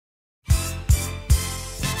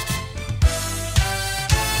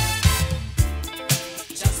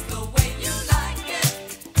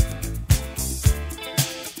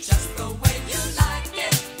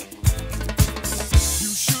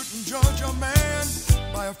man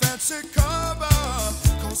by a fancy cover,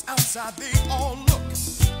 'cause outside they all look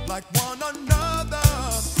like one another.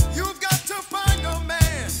 You've got to find a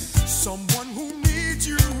man, someone who needs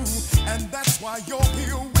you, and that's why you're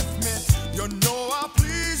here with me. You know I'll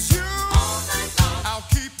please you all night long. I'll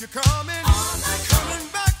keep you coming, all night coming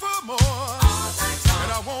back for more, all night long.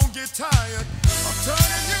 And I won't get tired of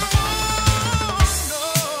turning you on. No,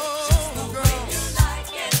 girl,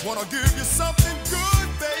 wanna give you something good,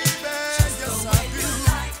 baby. Yes, I do.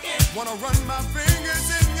 Wanna run my fingers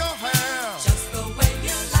in your hair, just the way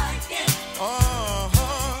you like it.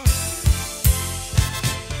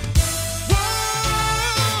 Whoa,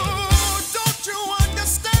 don't you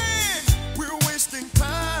understand? We're wasting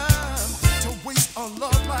time. To waste a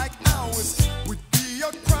love like ours would be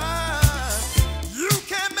a crime. You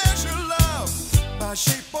can't measure love by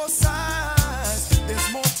shape or size. There's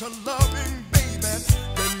more to loving, baby,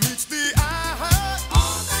 than meets the eye.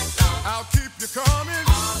 All night long, I'll keep you coming,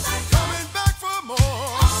 coming back for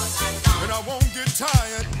more, and I won't get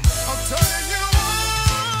tired of turning you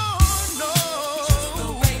on. No,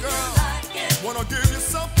 girl, wanna give you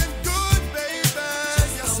something good, baby.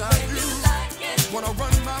 Yes, I do. Wanna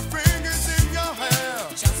run my fingers in your hair,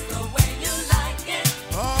 just the way you like it.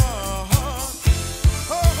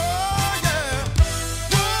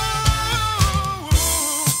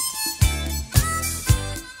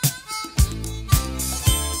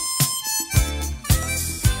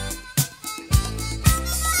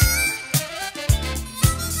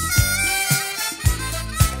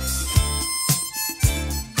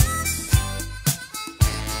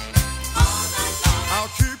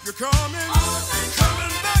 Coming,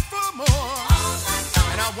 coming back for more,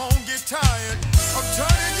 and I won't get tired of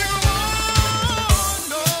turning you on.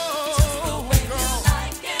 No, girl,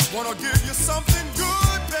 wanna give you something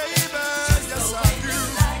good, baby. Yes, I do.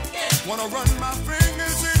 Wanna run